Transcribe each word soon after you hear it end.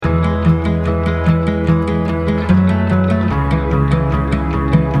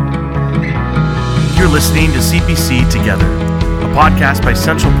listening to CPC Together, a podcast by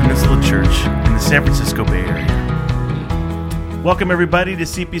Central Peninsula Church in the San Francisco Bay Area. Welcome, everybody, to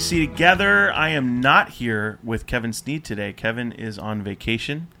CPC Together. I am not here with Kevin Sneed today. Kevin is on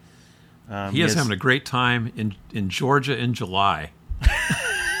vacation. He is having a great time in Georgia in July.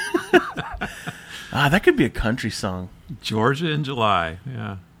 That could be a country song. Georgia in July,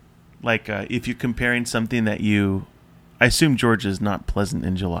 yeah. Like if you're comparing something that I assume Georgia is not pleasant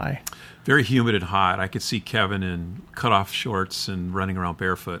in July. Very humid and hot. I could see Kevin in cutoff shorts and running around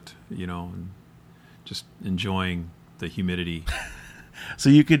barefoot, and just enjoying the humidity.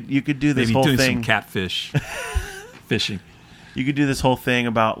 So you could do this Maybe whole doing thing. some catfish fishing. You could do this whole thing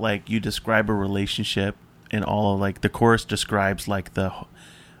about like you describe a relationship and all of like the chorus describes like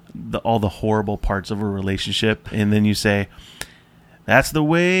all the horrible parts of a relationship, and then you say, "That's the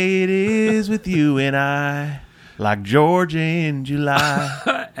way it is with you and I, like Georgia in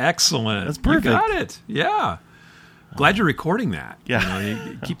July." Excellent. That's perfect. You got it. Yeah. Glad you're recording that. Yeah.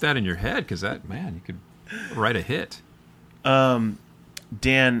 You keep that in your head because you could write a hit.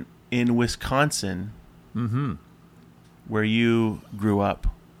 Dan, in Wisconsin, where you grew up,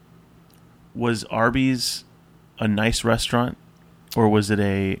 was Arby's a nice restaurant, or was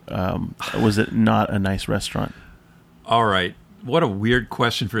it not a nice restaurant? All right. What a weird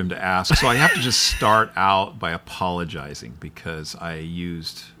question for him to ask. So I have to just start out by apologizing because I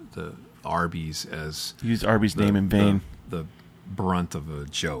used the Arby's as... Used Arby's name in vain. The brunt of a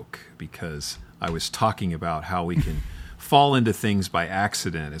joke because I was talking about how we can fall into things by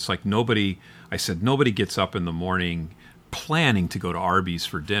accident. It's like nobody gets up in the morning planning to go to Arby's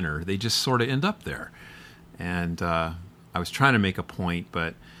for dinner. They just sort of end up there. And I was trying to make a point,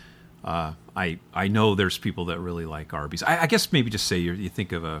 but... I know there's people that really like Arby's. I guess maybe just say you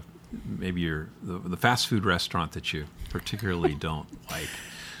think of the fast food restaurant that you particularly don't like.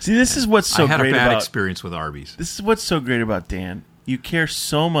 See, this is what's so great about... I had a bad experience with Arby's. This is what's so great about Dan. You care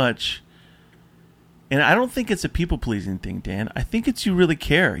so much, and I don't think it's a people-pleasing thing, Dan. I think it's you really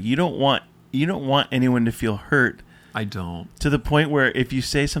care. You don't want anyone to feel hurt. I don't. To the point where if you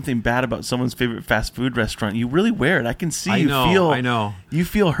say something bad about someone's favorite fast food restaurant, you really wear it. I can see I know. You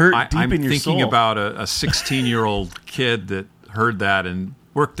feel hurt deep in your soul. I'm thinking about a 16-year-old kid that heard that and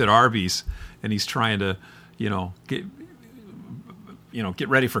worked at Arby's, and he's trying to, get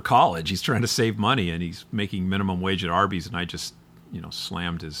ready for college. He's trying to save money, and he's making minimum wage at Arby's, and I just,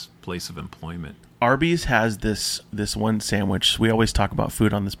 slammed his place of employment. Arby's has this one sandwich. We always talk about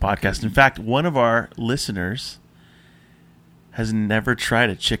food on this podcast. In fact, one of our listeners has never tried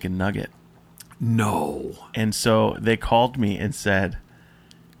a chicken nugget. No. And so they called me and said,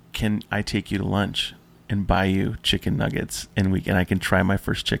 "Can I take you to lunch and buy you chicken nuggets and I can try my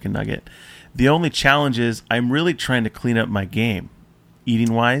first chicken nugget?" The only challenge is I'm really trying to clean up my game,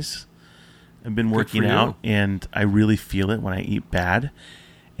 eating wise. I've been working out, and I really feel it when I eat bad.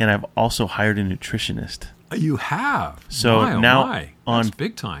 And I've also hired a nutritionist. You have. So now that's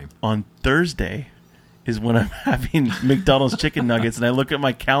big time. On Thursday is when I'm having McDonald's chicken nuggets, and I look at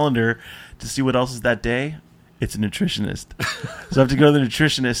my calendar to see what else is that day. It's a nutritionist. So I have to go to the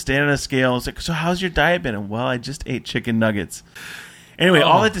nutritionist, stand on a scale. It's like, "So how's your diet been?" And, "Well, I just ate chicken nuggets." Anyway,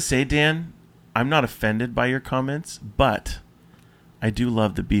 all that to say, Dan, I'm not offended by your comments, but I do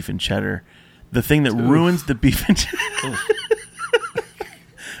love the beef and cheddar. The thing that ruins the beef and cheddar...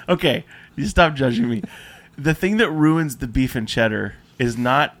 Okay, you stop judging me. The thing that ruins the beef and cheddar is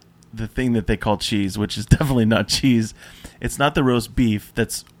not the thing that they call cheese, which is definitely not cheese. It's not the roast beef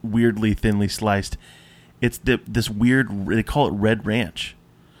that's weirdly thinly sliced. It's this weird, they call it red ranch.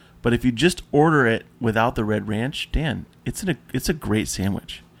 But if you just order it without the red ranch, Dan, it's a great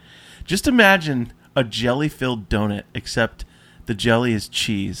sandwich. Just imagine a jelly-filled donut, except the jelly is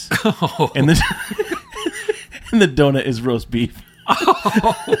cheese. Oh. And the donut is roast beef.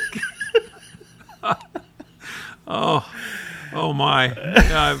 Oh my.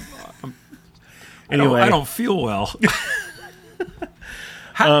 Anyway. I don't feel well.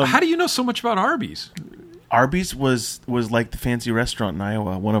 How do you know so much about Arby's? Arby's was like the fancy restaurant in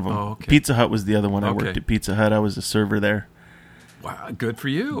Iowa, one of them. Oh, okay. Pizza Hut was the other one. I Okay. worked at Pizza Hut. I was a server there. Wow, good for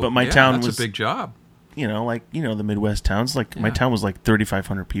you. But my town that's was a big job. The Midwest towns. My town was like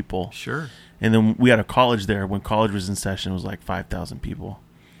 3,500 people. Sure. And then we had a college there. When college was in session, it was like 5,000 people.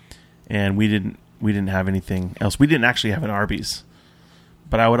 And we didn't have anything else. We didn't actually have an Arby's.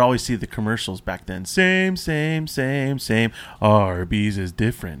 But I would always see the commercials back then. Same. Arby's is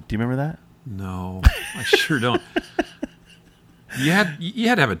different. Do you remember that? No, I sure don't. You had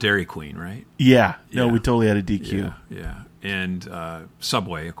to have a Dairy Queen, right? Yeah. No, we totally had a DQ. Yeah. And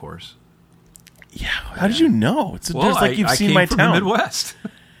Subway, of course. Yeah. How did you know? It's well, like you've I seen came my from town. the Midwest.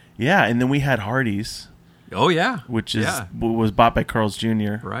 Yeah, and then we had Hardee's. Oh yeah, which was bought by Carl's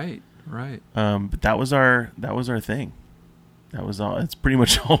Jr. Right. But that was our thing. That was all. It's pretty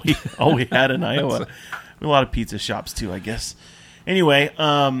much all we had in Iowa. A lot of pizza shops too, I guess. Anyway,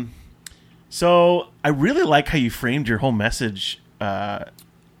 so I really like how you framed your whole message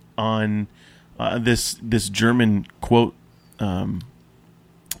on this German quote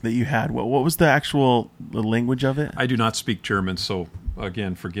that you had. What was the language of it? I do not speak German, so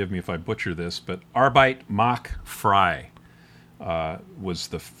again, forgive me if I butcher this, but Arbeit macht frei was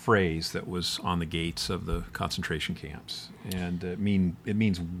the phrase that was on the gates of the concentration camps. And it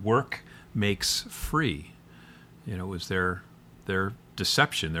means work makes free. It was their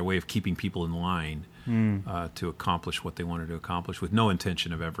deception, their way of keeping people in line to accomplish what they wanted to accomplish with no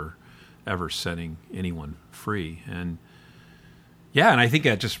intention of ever setting anyone free. And I think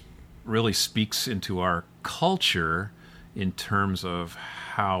that just really speaks into our culture in terms of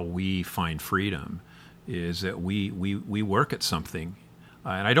how we find freedom, is that we work at something.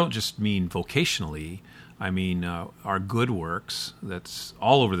 And I don't just mean vocationally. I mean our good works. That's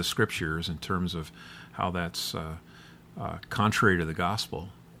all over the scriptures in terms of how that's contrary to the gospel.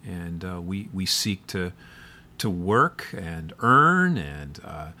 And we seek to work and earn and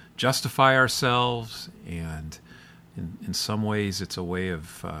justify ourselves. And in some ways, it's a way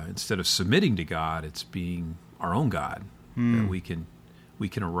of instead of submitting to God, it's being our own God. That we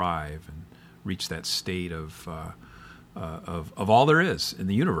can arrive and reach that state of all there is in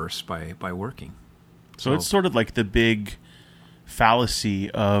the universe by working. So it's sort of like the big fallacy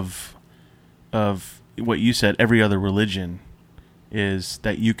of what you said. Every other religion is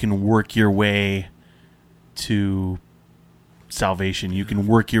that you can work your way to salvation. You can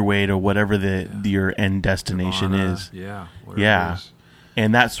work your way to whatever your end destination Nirvana, is. Whatever it is.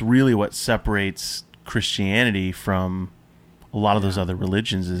 And that's really what separates Christianity from a lot of those other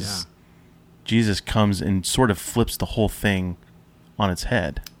religions is Jesus comes and sort of flips the whole thing on its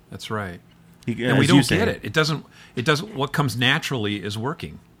head. That's right. And we don't get it. It doesn't. What comes naturally is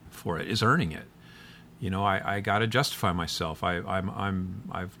working for it, is earning it. I got to justify myself.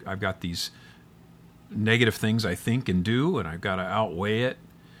 I've got these negative things I think and do, and I've got to outweigh it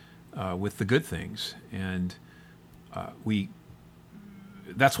with the good things. And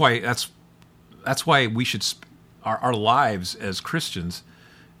that's why we should our lives as Christians.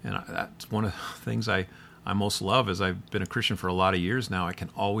 And that's one of the things I most love. Is I've been a Christian for a lot of years now. I can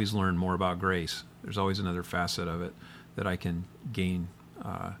always learn more about grace. There's always another facet of it that I can gain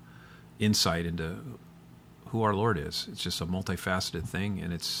insight into who our Lord is. It's just a multifaceted thing,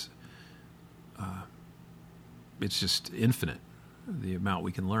 and it's just infinite, the amount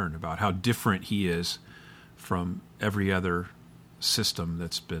we can learn about how different He is from every other system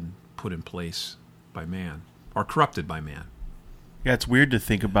that's been put in place by man or corrupted by man. Yeah, it's weird to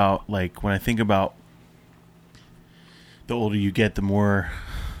think about, like, when I think about the older you get, the more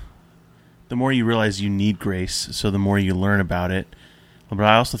you realize you need grace, so the more you learn about it. But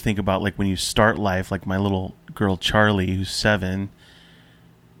I also think about, like, when you start life, like my little girl Charlie, who's 7,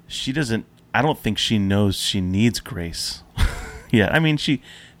 I don't think she knows she needs grace. Yeah, I mean,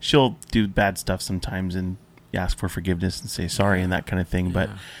 she'll do bad stuff sometimes and ask for forgiveness and say sorry and that kind of thing, but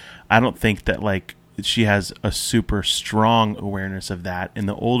I don't think that, like, she has a super strong awareness of that. And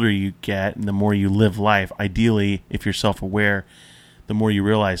the older you get and the more you live life, ideally, if you're self-aware, the more you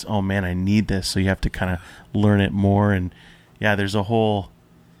realize, oh man, I need this. So you have to kind of learn it more. And there's a whole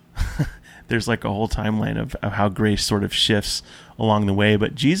there's like a whole timeline of how grace sort of shifts along the way.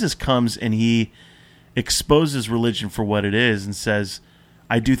 But Jesus comes and he exposes religion for what it is and says,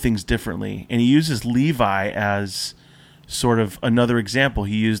 I do things differently. And he uses Levi as sort of another example.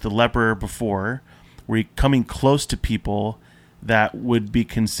 He used the leper before, where he coming close to people that would be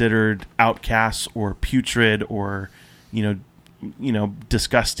considered outcasts or putrid or,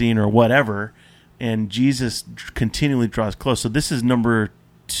 disgusting or whatever. And Jesus continually draws close. So this is number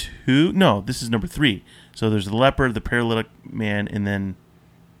 2. No, this is number 3. So there's the leper, the paralytic man, and then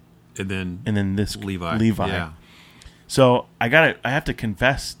this Levi. Yeah. So I have to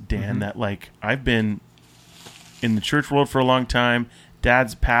confess, Dan, that, like, I've been in the church world for a long time.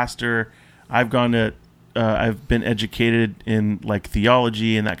 Dad's a pastor. I've been educated in, like,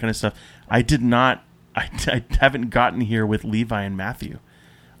 theology and that kind of stuff. I haven't gotten here with Levi and Matthew.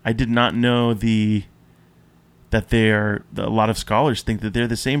 I did not know a lot of scholars think that they're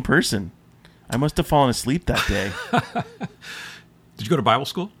the same person. I must have fallen asleep that day. Did you go to Bible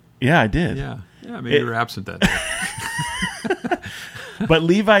school? Yeah, I did. Yeah, maybe you were absent that day. But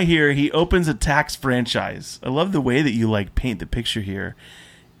Levi here, he opens a tax franchise. I love the way that you, like, paint the picture here.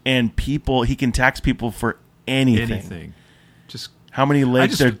 And he can tax people for anything. Just how many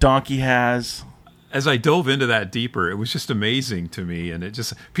legs their donkey has. as I dove into that deeper, it was just amazing to me, and it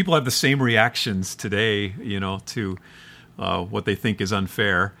just people have the same reactions today, to what they think is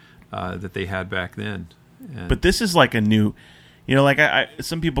unfair that they had back then. And But this is like a new, like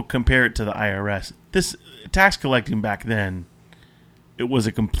some people compare it to the IRS. This tax collecting back then, it was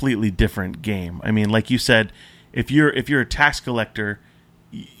a completely different game. I mean, like you said, if you're a tax collector,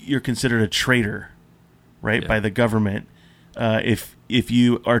 you're considered a traitor, right, by the government. If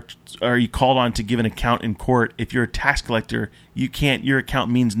you are you called on to give an account in court, if you're a tax collector, you can't. Your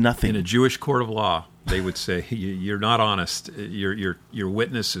account means nothing. in a Jewish court of law, they would say you're not honest. Your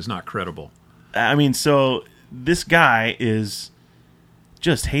witness is not credible. I mean, so this guy is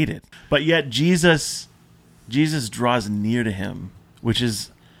just hated, but yet Jesus draws near to him, which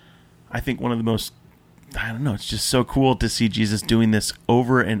is, I think, one of the most, I don't know, it's just so cool to see Jesus doing this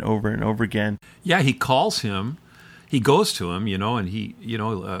over and over and over again. Yeah, he calls him. He goes to him, and he,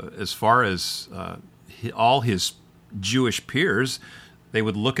 as far as all his Jewish peers, they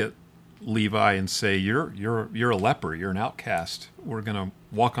would look at Levi and say, "You're a leper. You're an outcast. We're going to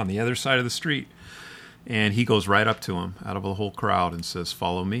walk on the other side of the street." And he goes right up to him out of the whole crowd and says,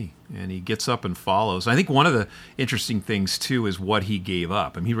 "Follow me." And he gets up and follows. I think one of the interesting things, too, is what he gave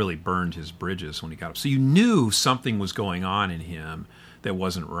up. I mean, he really burned his bridges when he got up. So you knew something was going on in him that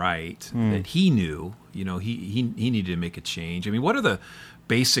wasn't right, that he knew. He needed to make a change. I mean, what are the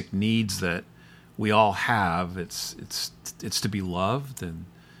basic needs that we all have? It's to be loved and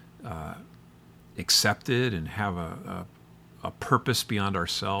accepted and have a purpose beyond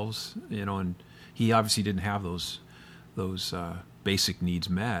ourselves, and he obviously didn't have those basic needs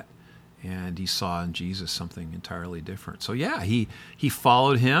met, and he saw in Jesus something entirely different. So yeah, he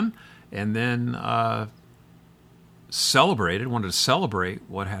followed him, and then wanted to celebrate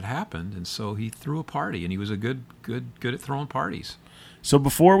what had happened, and so he threw a party, and he was a good at throwing parties. So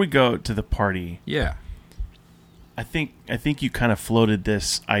before we go to the party, Yeah. I think you kind of floated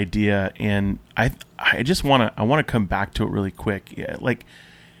this idea, and I just want to come back to it really quick. Yeah, like,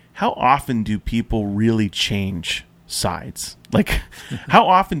 how often do people really change sides? Like, how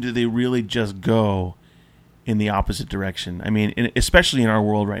often do they really just go in the opposite direction? I mean, especially in our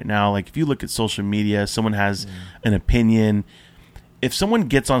world right now, like if you look at social media, someone has an opinion. If someone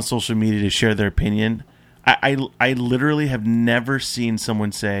gets on social media to share their opinion, I literally have never seen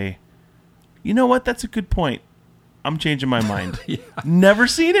someone say, "You know what? That's a good point. I'm changing my mind." Yeah. Never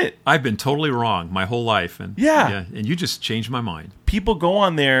seen it. I've been totally wrong my whole life, and and you just changed my mind. People go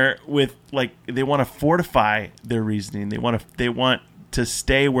on there with, like, they want to fortify their reasoning. They want to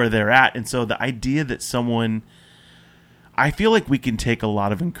stay where they're at. And so the idea that I feel like we can take a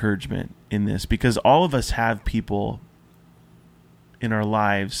lot of encouragement in this, because all of us have people in our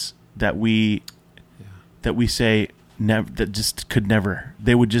lives that we say that just could never.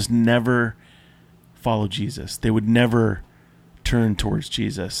 They would just never follow Jesus. They would never turn towards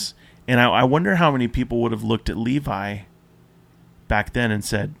Jesus. And I wonder how many people would have looked at Levi back then and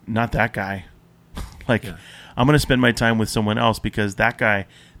said, "Not that guy." I'm going to spend my time with someone else, because that guy,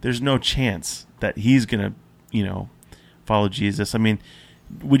 there's no chance that he's going to, follow Jesus. I mean,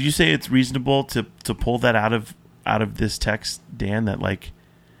 would you say it's reasonable to pull that out of this text, Dan, that like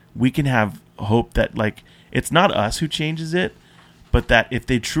we can have hope that like it's not us who changes it, but that if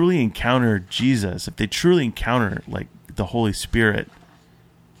they truly encounter Jesus, if they truly encounter like the Holy Spirit,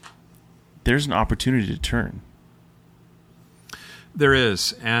 there's an opportunity to turn. There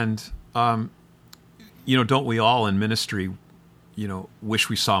is, and don't we all in ministry, wish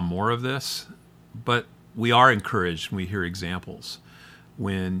we saw more of this? But we are encouraged when we hear examples.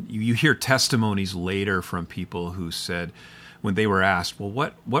 When you hear testimonies later from people who said, when they were asked, "Well,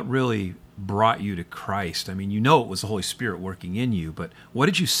 what really brought you to Christ? I mean, it was the Holy Spirit working in you, but what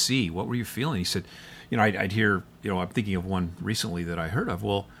did you see? What were you feeling?" He said, I'd hear, I'm thinking of one recently that I heard of.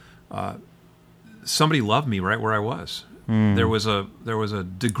 Well, somebody loved me right where I was. There was a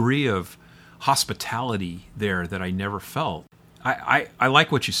degree of hospitality there that I never felt. I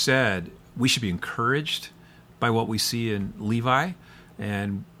like what you said. We should be encouraged by what we see in Levi,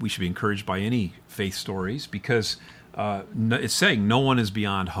 and we should be encouraged by any faith stories, because it's saying no one is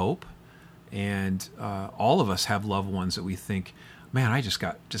beyond hope. And all of us have loved ones that we think, "Man, I just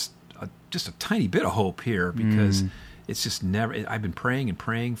got just a tiny bit of hope here," because it's just never. I've been praying and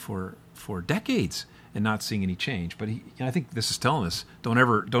praying for decades and not seeing any change. But I think this is telling us, don't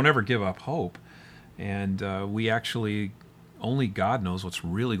ever give up hope. And we actually, only God knows what's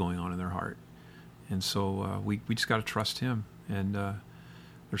really going on in their heart. And so we just got to trust Him. And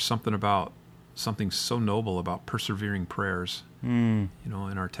there's something so noble about persevering prayers, in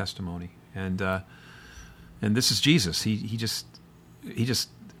our testimony. And this is Jesus. He just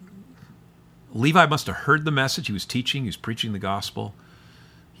Levi must have heard the message. He was teaching. He was preaching the gospel.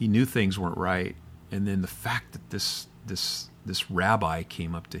 He knew things weren't right. And then the fact that this rabbi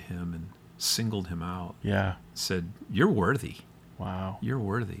came up to him and singled him out. Yeah. Said, "You're worthy. Wow. You're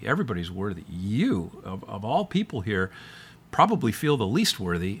worthy. Everybody's worthy. You, of all people here, probably feel the least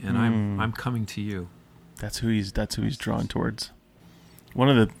worthy, and I'm coming to you." That's who he's drawn towards. One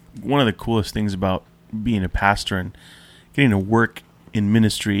of the coolest things about being a pastor and getting to work in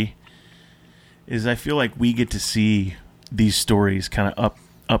ministry is I feel like we get to see these stories kind of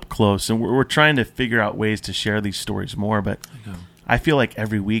up close, and we're trying to figure out ways to share these stories more. But I feel like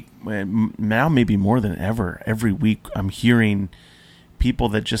every week, now maybe more than ever, every week I'm hearing people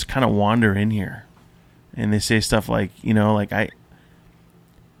that just kind of wander in here, and they say stuff like, I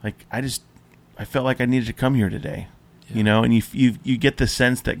felt like I needed to come here today, and you get the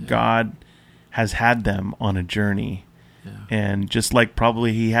sense that God has had them on a journey. Yeah. And just like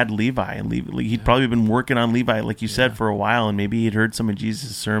probably he had Levi, and he'd probably been working on Levi, like you said, for a while, and maybe he'd heard some of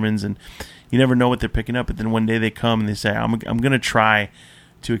Jesus' sermons, and you never know what they're picking up. But then one day they come and they say, I'm going to try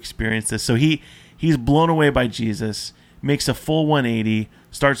to experience this. So he's blown away by Jesus, makes a full 180,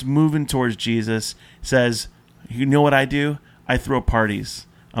 starts moving towards Jesus, says, "You know what I do? I throw parties.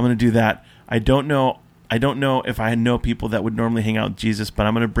 I'm going to do that. I don't know if I know people that would normally hang out with Jesus, but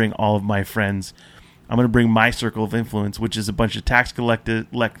I'm going to bring all of my friends. I'm going to bring my circle of influence, which is a bunch of tax collectors,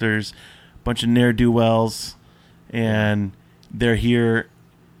 a bunch of ne'er-do-wells, and they're here,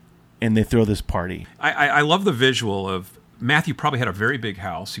 and they throw this party." I love the visual of Matthew. Probably had a very big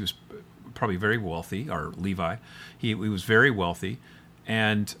house. He was probably very wealthy, or Levi. He was very wealthy,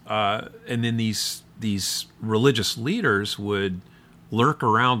 and then these religious leaders would lurk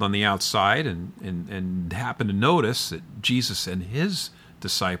around on the outside and happen to notice that Jesus and his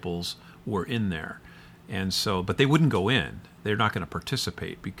disciples were in there. And so, but they wouldn't go in. They're not going to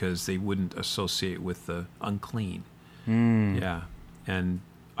participate because they wouldn't associate with the unclean. Yeah. And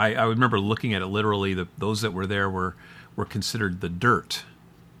I remember looking at it literally. Those that were there were considered the dirt.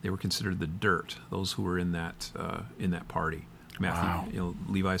 They were considered the dirt. Those who were in that party. Matthew, Wow.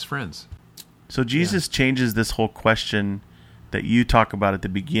 Levi's friends. So Jesus changes this whole question that you talk about at the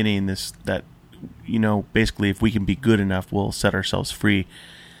beginning. Basically, if we can be good enough, we'll set ourselves free.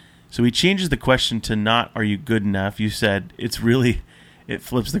 So he changes the question to not, "Are you good enough?" You said it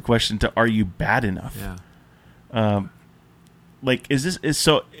flips the question to, "Are you bad enough?" Yeah. Is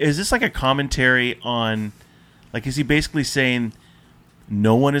this like a commentary on, like, is he basically saying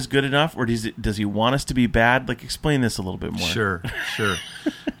no one is good enough, or does he want us to be bad? Like, explain this a little bit more. Sure.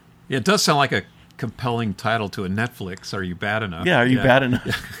 It does sound like a compelling title to a Netflix. Are you bad enough? Yeah. Are you bad enough?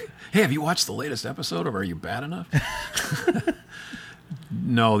 Hey, have you watched the latest episode of Are You Bad Enough?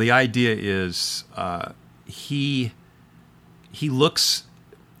 No, the idea is he's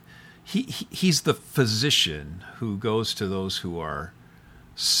the physician who goes to those who are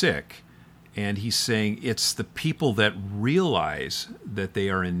sick, and he's saying it's the people that realize that they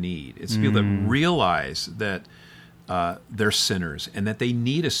are in need. It's the people that realize that they're sinners and that they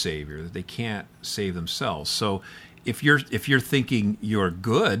need a savior, that they can't save themselves. So if you're thinking you're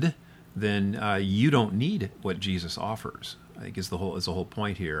good, then you don't need what Jesus offers. I think is the whole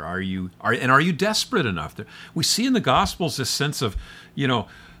point here. Are you desperate enough? We see in the Gospels this sense of,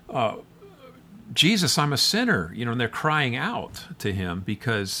 Jesus, I'm a sinner, and they're crying out to him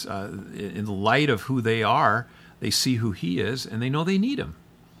because in the light of who they are, they see who he is and they know they need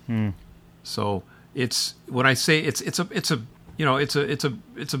him. So it's, when I say it's a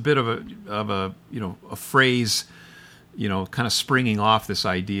bit of a phrase, kind of springing off this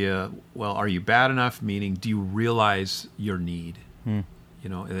idea, well, are you bad enough? Meaning, do you realize your need?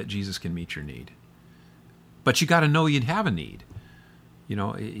 That Jesus can meet your need. But you got to know you'd have a need.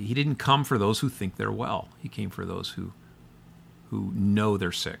 He didn't come for those who think they're well. He came for those who know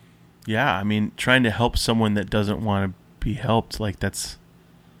they're sick. Yeah, I mean, trying to help someone that doesn't want to be helped, like it's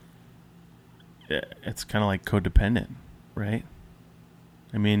kind of like codependent, right?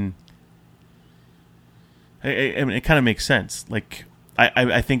 I mean, it kind of makes sense. Like,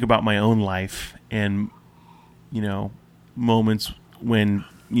 I think about my own life and, moments when,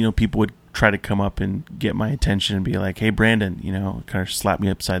 people would try to come up and get my attention and be like, "Hey, Brandon," kind of slap me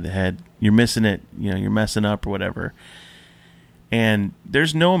upside the head. "You're missing it. You're messing up," or whatever. And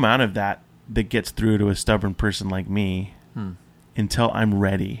there's no amount of that gets through to a stubborn person like me until I'm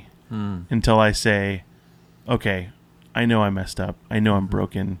ready. Until I say, "Okay, I know I messed up. I know I'm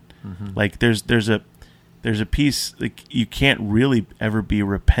broken." Like, there's a piece, like, you can't really ever be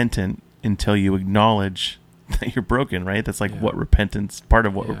repentant until you acknowledge that you're broken, right? That's like part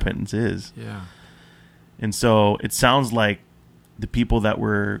of what repentance is. Yeah. And so it sounds like the people that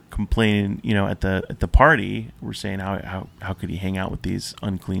were complaining, at the party were saying how could he hang out with these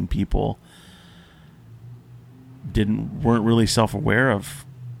unclean people? Weren't really self-aware of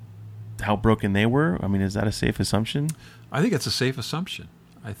how broken they were. I mean, is that a safe assumption? I think it's a safe assumption.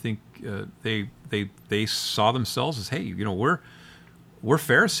 I think they saw themselves as, hey, we're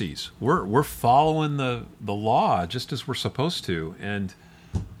Pharisees. We're following the law just as we're supposed to, and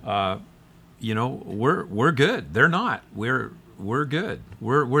we're good. They're not. We're good.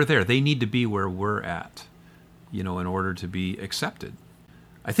 We're there. They need to be where we're at, in order to be accepted.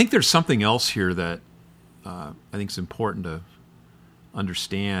 I think there's something else here that I think is important to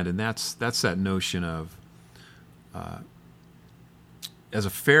understand, and that's that notion of as a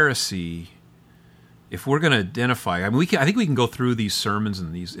Pharisee, if we're going to identify, I mean, I think we can go through these sermons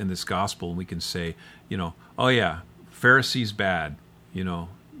and in this gospel, and we can say, oh yeah, Pharisees bad,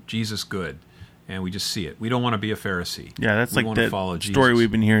 Jesus good, and we just see it. We don't want to be a Pharisee. Yeah, that's we like the story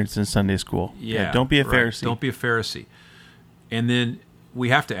we've been hearing since Sunday school. Yeah, don't be a right. Pharisee. Don't be a Pharisee. And then we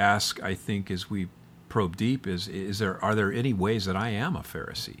have to ask, I think, as we probe deep, are there any ways that I am a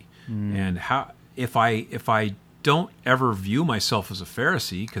Pharisee? And how if I don't ever view myself as a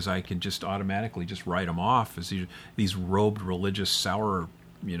Pharisee, because I can just automatically just write them off as these robed religious sour,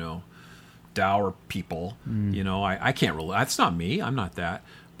 dour people. I can't relate. That's not me. I'm not that.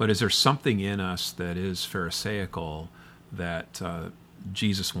 But is there something in us that is Pharisaical that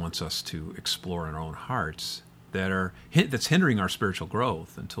Jesus wants us to explore in our own hearts that's hindering our spiritual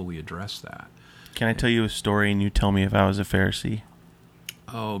growth until we address that? Can I tell you a story and you tell me if I was a Pharisee?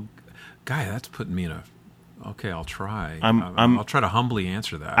 Oh, Guy, that's putting me in a... Okay, I'll try. I'll try to humbly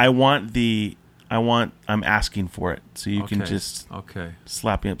answer that. I'm asking for it, so you can just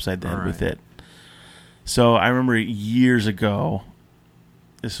slap me upside the head with it. So I remember years ago,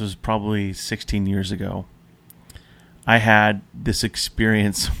 this was probably 16 years ago, I had this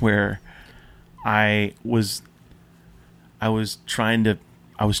experience where I was trying to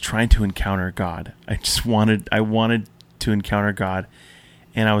encounter God. I wanted to encounter God.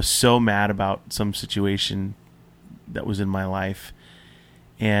 And I was so mad about some situation that was in my life.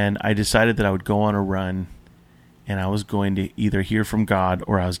 And I decided that I would go on a run, and I was going to either hear from God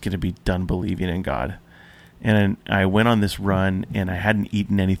or I was going to be done believing in God. And I went on this run, and I hadn't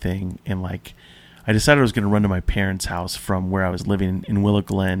eaten anything. And I decided I was going to run to my parents' house from where I was living in Willow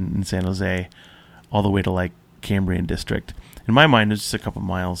Glen in San Jose all the way to Cambrian District. In my mind, it was just a couple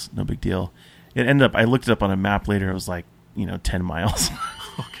miles, no big deal. It ended up, I looked it up on a map later, it was 10 miles.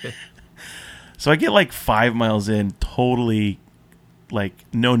 Okay. So I get 5 miles in, totally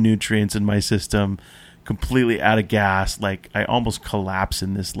no nutrients in my system, completely out of gas. I almost collapse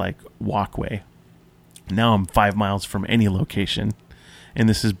in this walkway. Now I'm 5 miles from any location. And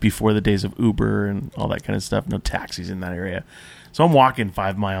this is before the days of Uber and all that kind of stuff. No taxis in that area. So I'm walking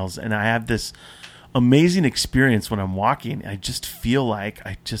 5 miles, and I have this amazing experience when I'm walking. I just feel like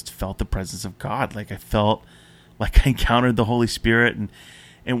I just felt the presence of God. I felt like I encountered the Holy Spirit, and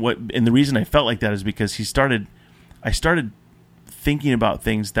the reason I felt like that is because I started thinking about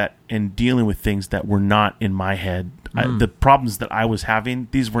things and dealing with things that were not in my head. The problems that I was having,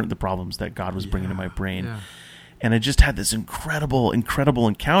 these weren't the problems that God was bringing to my brain. Yeah. And I just had this incredible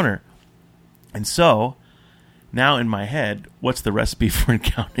encounter. And so now in my head, what's the recipe for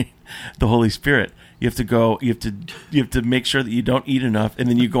encountering the Holy Spirit? You have to make sure that you don't eat enough, and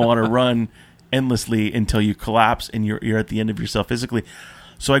then you go on a run endlessly until you collapse and you're at the end of yourself physically.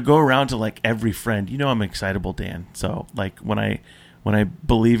 So I go around to every friend. I'm excitable, Dan. So when I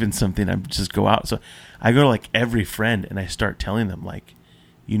believe in something, I just go out. So I go to every friend and I start telling them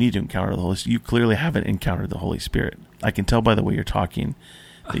you need to encounter the Holy Spirit. You clearly haven't encountered the Holy Spirit. I can tell by the way you're talking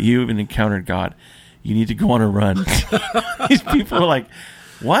that you haven't encountered God. You need to go on a run. These people are like,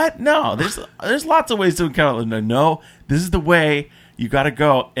 what? No, there's lots of ways to encounter. No, this is the way. You got to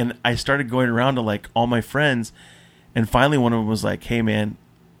go. And I started going around to all my friends. And finally one of them was like, hey man,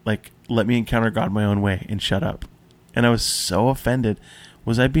 let me encounter God my own way and shut up. And I was so offended.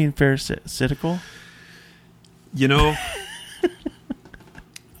 Was I being pharisaical?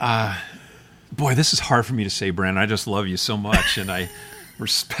 Boy, this is hard for me to say, Brandon. I just love you so much, and I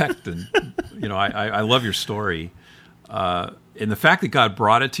respect and I love your story. And the fact that God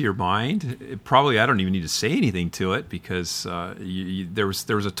brought it to your mind, probably I don't even need to say anything to it, because there was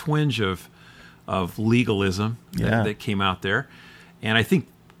a twinge of legalism that came out there. And I think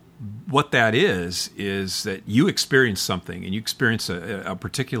what that is that you experience something, and you experience a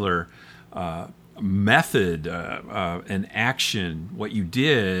particular method, an action, what you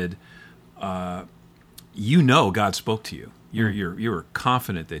did. God spoke to you. You're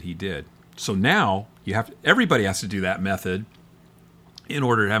confident that He did. So now everybody has to do that method in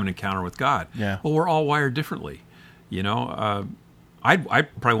order to have an encounter with God. Yeah. Well, we're all wired differently. You know, I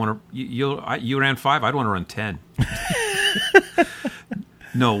probably want to. You ran 5. I'd want to run 10.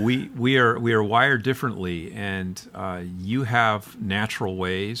 No, we are wired differently, and you have natural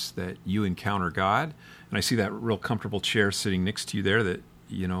ways that you encounter God. And I see that real comfortable chair sitting next to you there. That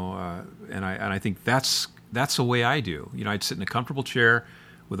and I think that's the way I do. You know, I'd sit in a comfortable chair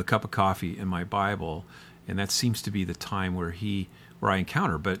with a cup of coffee and my Bible, and that seems to be the time where I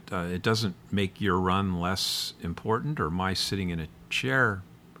encounter. But it doesn't make your run less important, or my sitting in a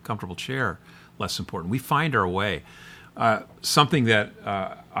comfortable chair, less important. We find our way. Something that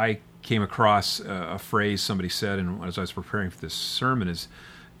I came across, a phrase somebody said, and as I was preparing for this sermon, is,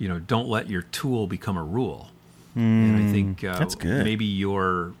 don't let your tool become a rule. And I think that's good. Maybe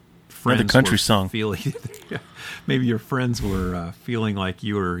your friends country were song. Maybe your friends were feeling like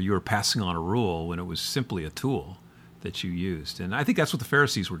you were passing on a rule when it was simply a tool that you used. And I think that's what the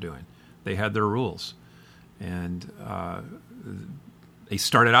Pharisees were doing. They had their rules, and they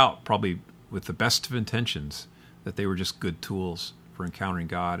started out probably with the best of intentions, that they were just good tools for encountering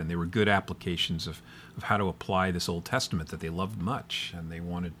God, and they were good applications of how to apply this Old Testament that they loved much, and they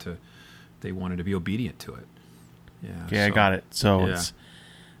wanted to be obedient to it. Yeah. Okay, I got it. So it's,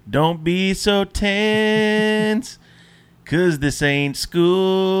 don't be so tense, 'cause this ain't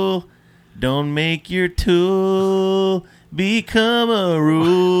school. Don't make your tool become a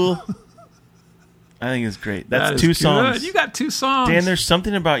rule. I think it's great. That's 2 songs. Good. You got 2 songs. Dan, there's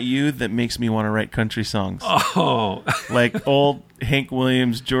something about you that makes me want to write country songs. Oh. Like old Hank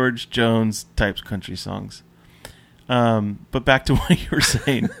Williams, George Jones types country songs. But back to what you were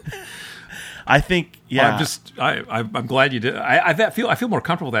saying. I think, yeah. I'm glad you did. I feel more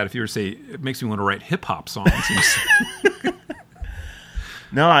comfortable with that if you were to say, it makes me want to write hip-hop songs.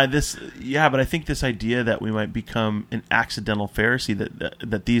 No, but I think this idea that we might become an accidental Pharisee,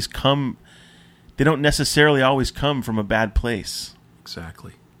 that these they don't necessarily always come from a bad place.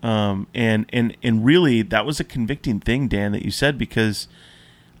 Exactly. And really, that was a convicting thing, Dan, that you said, because,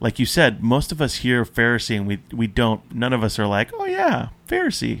 like you said, most of us hear Pharisee, and we don't. None of us are like, oh yeah,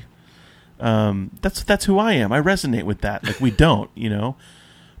 Pharisee. That's who I am. I resonate with that. Like, we don't,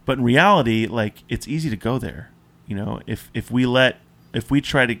 But in reality, like, it's easy to go there. If we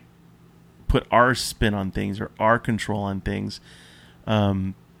try to put our spin on things or our control on things,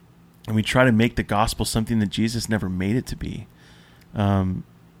 and we try to make the gospel something that Jesus never made it to be,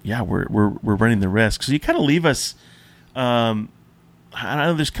 we're running the risk. So you kind of leave us. I don't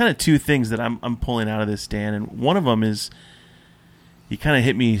know. There's kind of 2 things that I'm pulling out of this, Dan, and one of them is, you kind of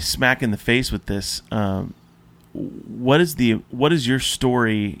hit me smack in the face with this. What is your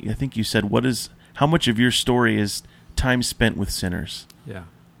story? I think you said, how much of your story is time spent with sinners? Yeah.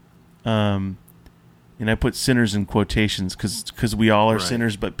 And I put sinners in quotations because we all are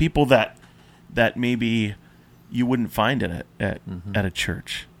sinners, but people that maybe you wouldn't find at a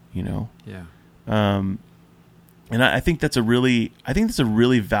church, Yeah. And I think that's a really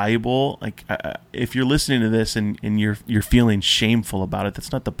valuable, like, if you're listening to this and you're feeling shameful about it,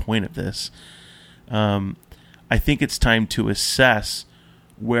 that's not the point of this. I think it's time to assess,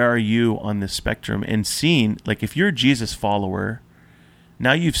 where are you on this spectrum, and seeing, like, if you're a Jesus follower,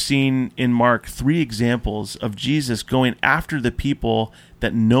 now you've seen in Mark 3 examples of Jesus going after the people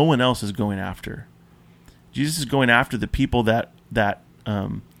that no one else is going after. Jesus is going after the people that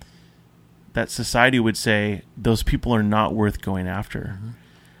society would say, those people are not worth going after.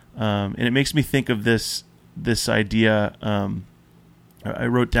 Mm-hmm. And it makes me think of this idea. I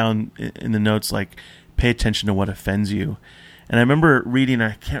wrote down in the notes, like, pay attention to what offends you. And I remember reading,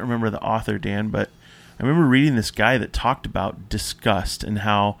 I can't remember the author, Dan, but I remember reading this guy that talked about disgust, and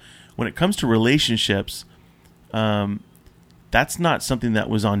how when it comes to relationships, that's not something that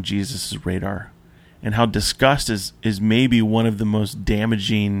was on Jesus' radar, and how disgust is maybe one of the most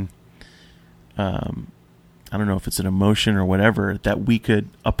damaging, I don't know if it's an emotion or whatever, that we could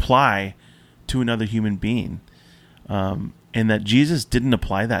apply to another human being. And that Jesus didn't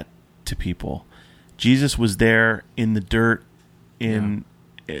apply that to people. Jesus was there in the dirt, in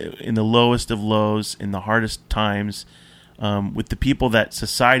the lowest of lows, in the hardest times, with the people that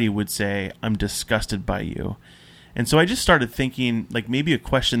society would say, I'm disgusted by you. And so I just started thinking, like, maybe a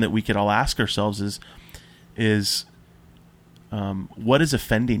question that we could all ask ourselves is what is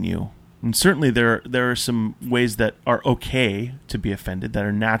offending you? And certainly there are some ways that are okay to be offended, that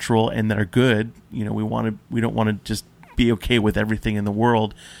are natural and that are good. We don't want to just be okay with everything in the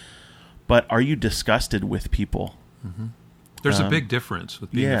world. But are you disgusted with people? Mm-hmm. There's a big difference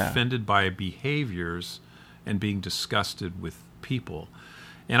with being offended by behaviors and being disgusted with people.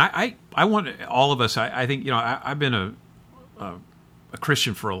 And I want all of us, I think, I've been a a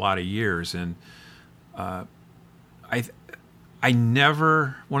Christian for a lot of years, and I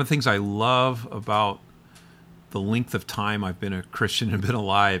never. One of the things I love about the length of time I've been a Christian and been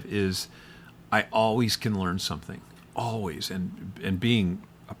alive is I always can learn something, always. And being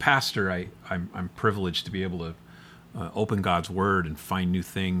a pastor, I'm privileged to be able to open God's Word and find new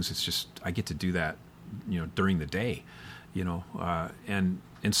things. It's just I get to do that, during the day, and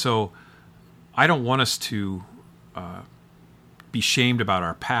so I don't want us to be shamed about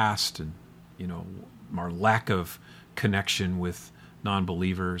our past and our lack of connection with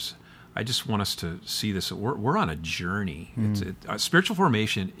non-believers. I just want us to see this. We're on a journey. Spiritual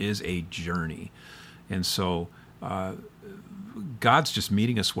formation is a journey, and so God's just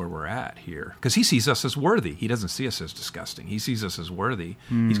meeting us where we're at here because He sees us as worthy. He doesn't see us as disgusting. He sees us as worthy.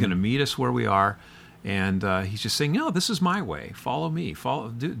 He's going to meet us where we are, and He's just saying, "No, this is my way. Follow me.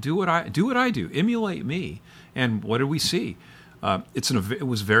 Do what I do. Emulate me." And what did we see? It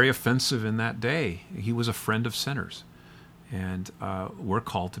was very offensive in that day. He was a friend of sinners. And we're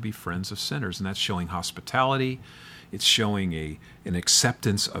called to be friends of sinners, and that's showing hospitality. It's showing an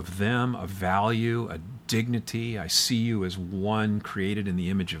acceptance of them, a value, a dignity. I see you as one created in the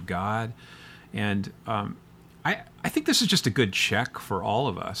image of God. And I think this is just a good check for all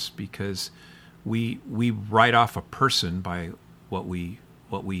of us because we write off a person by what we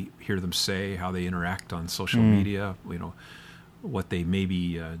hear them say, how they interact on social media, what they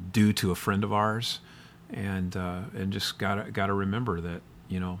maybe do to a friend of ours. And just gotta remember that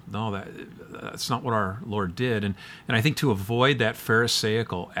no, that's not what our Lord did, and I think to avoid that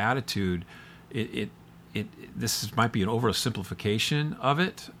Pharisaical attitude, this might be an oversimplification of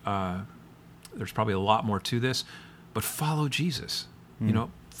it. There's probably a lot more to this, but follow Jesus.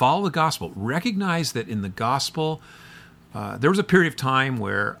 Follow the gospel. Recognize that in the gospel, there was a period of time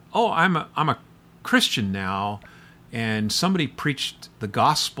where I'm a Christian now. And somebody preached the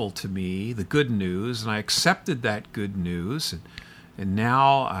gospel to me, the good news, and I accepted that good news. And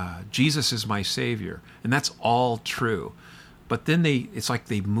now Jesus is my Savior. And that's all true. But then it's like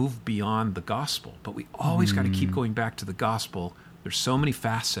they move beyond the gospel. But we always got to keep going back to the gospel. There's so many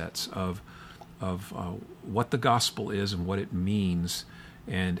facets of what the gospel is and what it means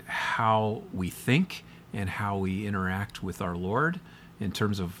and how we think and how we interact with our Lord in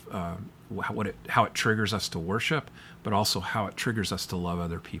terms of how it triggers us to worship, but also how it triggers us to love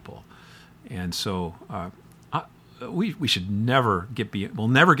other people. And so we should never we'll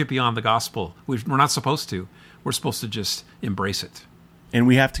never get beyond the gospel. We're not supposed to. We're supposed to just embrace it. And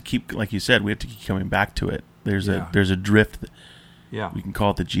we have to keep, like you said, we have to keep coming back to it. There's a drift. Yeah. We can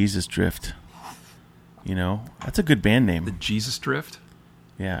call it the Jesus Drift. That's a good band name. The Jesus Drift?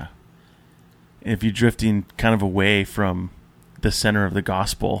 Yeah. And if you're drifting kind of away from the center of the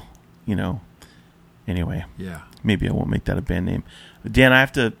gospel, anyway. Yeah. Maybe I won't make that a band name. Dan, I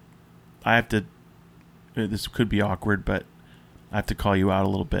have to, this could be awkward, but I have to call you out a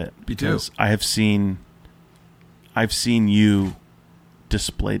little bit. Because I've seen you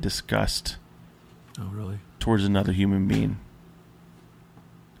display disgust. Oh, really? Towards another human being.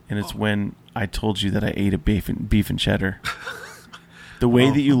 And it's when I told you that I ate a beef and cheddar. The way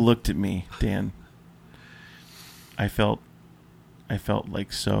that you looked at me, Dan, I felt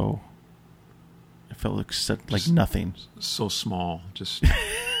like like nothing. So small, just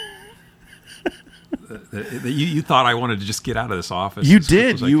you thought I wanted to just get out of this office. You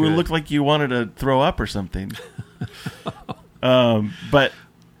did. You looked like you wanted to throw up or something. But I'm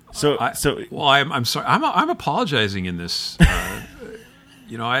sorry. I'm apologizing in this.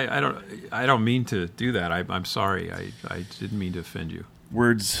 I don't mean to do that. I'm sorry. I didn't mean to offend you.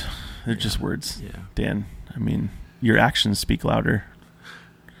 Words, they're just words. Yeah. Dan, I mean, your actions speak louder.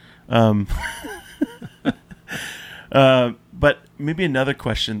 But maybe another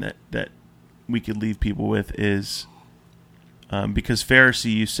question that we could leave people with is, because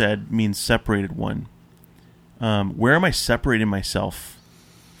Pharisee, you said, means separated one. Where am I separating myself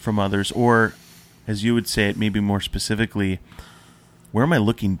from others? Or, as you would say it, maybe more specifically, where am I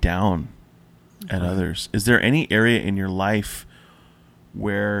looking down at others? Is there any area in your life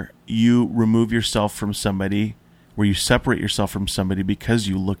where you remove yourself from somebody, where you separate yourself from somebody because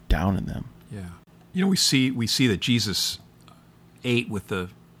you look down on them? Yeah. We see that Jesus ate with the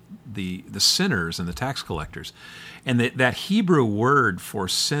sinners and the tax collectors. And that Hebrew word for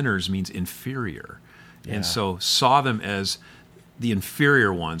sinners means inferior. Yeah. And so saw them as the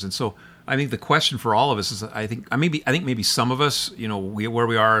inferior ones. And so I think the question for all of us is, I think maybe some of us, where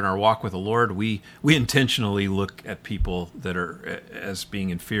we are in our walk with the Lord, we intentionally look at people that are as being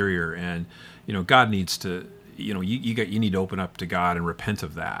inferior, and God needs to, you need to open up to God and repent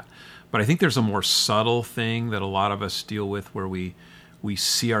of that. But I think there's a more subtle thing that a lot of us deal with, where we we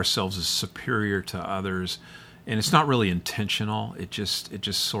see ourselves as superior to others, and it's not really intentional. It just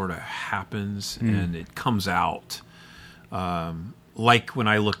sort of happens and it comes out. Like when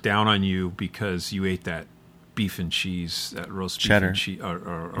I look down on you because you ate that beef and cheese, that roast cheddar. beef and cheese,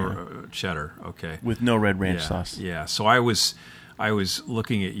 or cheddar. Okay, with no red ranch sauce. Yeah. So I was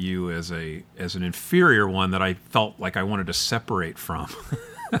looking at you as an inferior one that I felt like I wanted to separate from.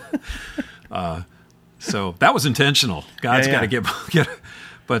 So that was intentional. God's got to get.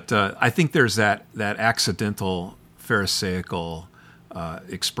 But I think there's that accidental Pharisaical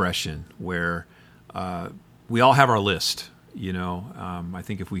expression where we all have our list. I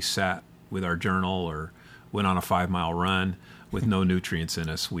think if we sat with our journal or went on a 5-mile run with no nutrients in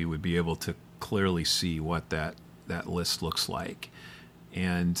us, we would be able to clearly see what that list looks like.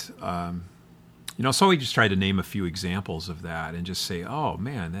 And so we just tried to name a few examples of that and just say, oh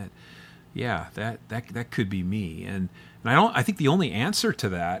man, that could be me. And I think the only answer to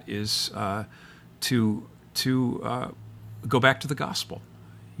that is to go back to the gospel.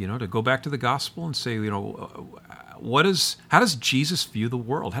 To go back to the gospel and say, how does Jesus view the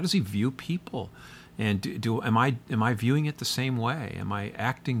world? How does he view people? And am I viewing it the same way? Am I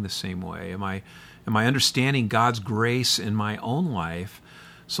acting the same way? Am I understanding God's grace in my own life?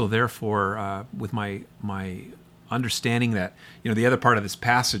 So therefore, with my understanding that, the other part of this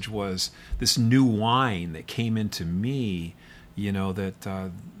passage was this new wine that came into me,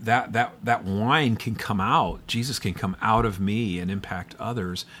 that wine can come out. Jesus can come out of me and impact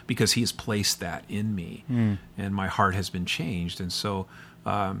others because he has placed that in me, and my heart has been changed. And so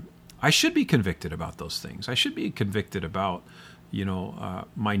I should be convicted about those things. I should be convicted about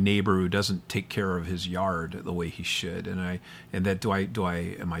my neighbor who doesn't take care of his yard the way he should, am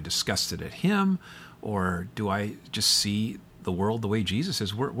I disgusted at him, or do I just see the world the way Jesus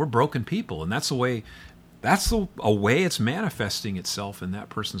is? We're broken people, and that's a way it's manifesting itself in that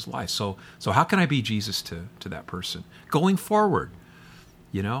person's life. So how can I be Jesus to that person going forward?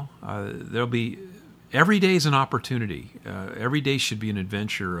 There'll be every day is an opportunity. Every day should be an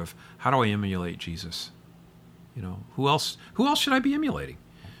adventure of how do I emulate Jesus. Who else should I be emulating?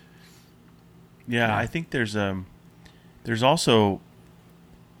 Yeah, I think there's also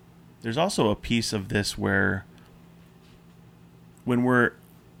a piece of this where when we're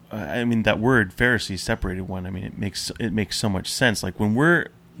that word Pharisee, separated one, it makes so much sense. Like when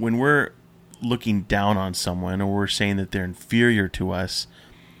we're looking down on someone or we're saying that they're inferior to us,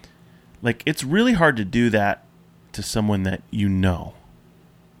 like it's really hard to do that to someone that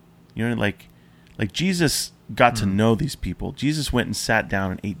like Jesus got to know these people. Jesus went and sat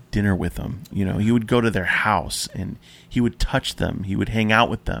down and ate dinner with them. He would go to their house and he would touch them. He would hang out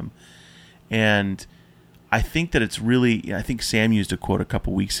with them. And I think that I think Sam used a quote a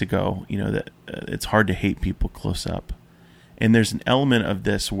couple weeks ago, that it's hard to hate people close up. And there's an element of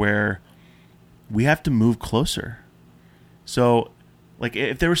this where we have to move closer. So, like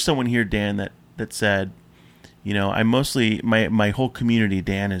if there was someone here, Dan, that said, I mostly, my whole community,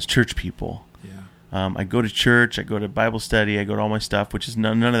 Dan, is church people. I go to church, I go to Bible study, I go to all my stuff, which is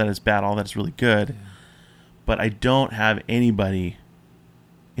none of that is bad. All that is really good. Yeah. But I don't have anybody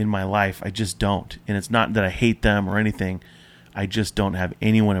in my life. I just don't. And it's not that I hate them or anything. I just don't have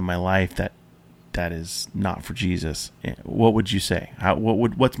anyone in my life that is not for Jesus. What would you say?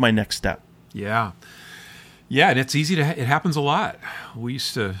 What's my next step? Yeah. Yeah, and it's easy it happens a lot.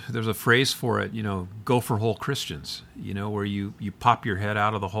 There's a phrase for it, go for whole Christians, where you pop your head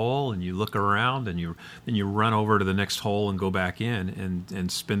out of the hole and you look around and you run over to the next hole and go back in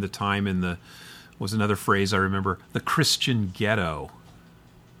and spend the time in was another phrase I remember, the Christian ghetto.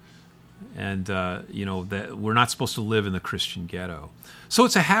 And, that we're not supposed to live in the Christian ghetto. So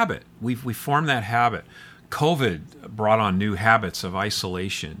it's a habit. We formed that habit. COVID brought on new habits of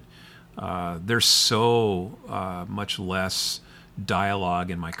isolation. There's so much less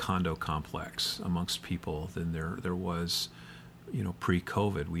dialogue in my condo complex amongst people than there was,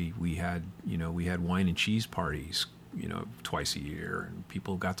 pre-COVID. We had wine and cheese parties, twice a year, and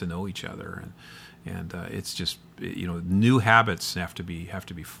people got to know each other, and it's just new habits have to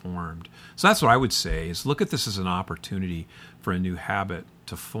be formed. So that's what I would say is look at this as an opportunity for a new habit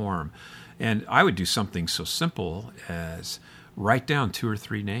to form, and I would do something so simple as write down 2 or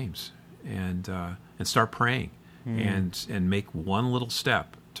 3 names. And start praying, and make one little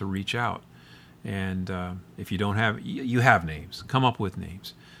step to reach out. And if you don't have, you have names. Come up with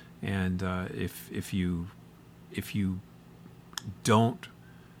names. And if you don't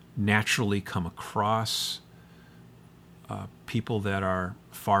naturally come across people that are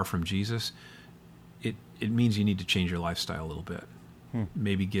far from Jesus, it means you need to change your lifestyle a little bit.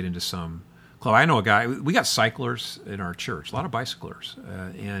 Maybe get into some club. I know a guy. We got cyclers in our church, a lot of bicyclers,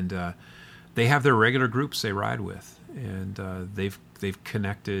 and they have their regular groups they ride with, and they've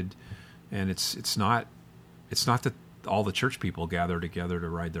connected. And it's not that all the church people gather together to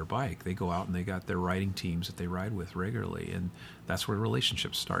ride their bike. They go out and they got their riding teams that they ride with regularly, and that's where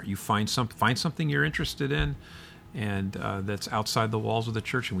relationships start. You find something you're interested in, and that's outside the walls of the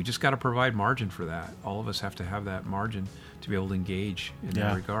church, and we just got to provide margin for that. All of us have to have that margin to be able to engage in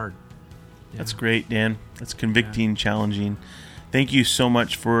that regard. Yeah. That's great, Dan. That's convicting, challenging. Thank you so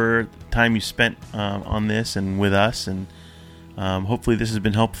much for the time you spent on this and with us, and hopefully this has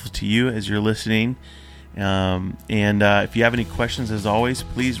been helpful to you as you're listening. And if you have any questions, as always,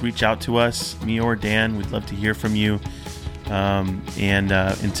 please reach out to us, me or Dan. We'd love to hear from you. And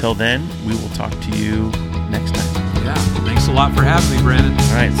until then, we will talk to you next time. Yeah. Thanks a lot for having me, Brandon.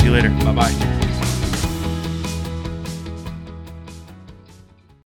 All right. See you later. Bye-bye.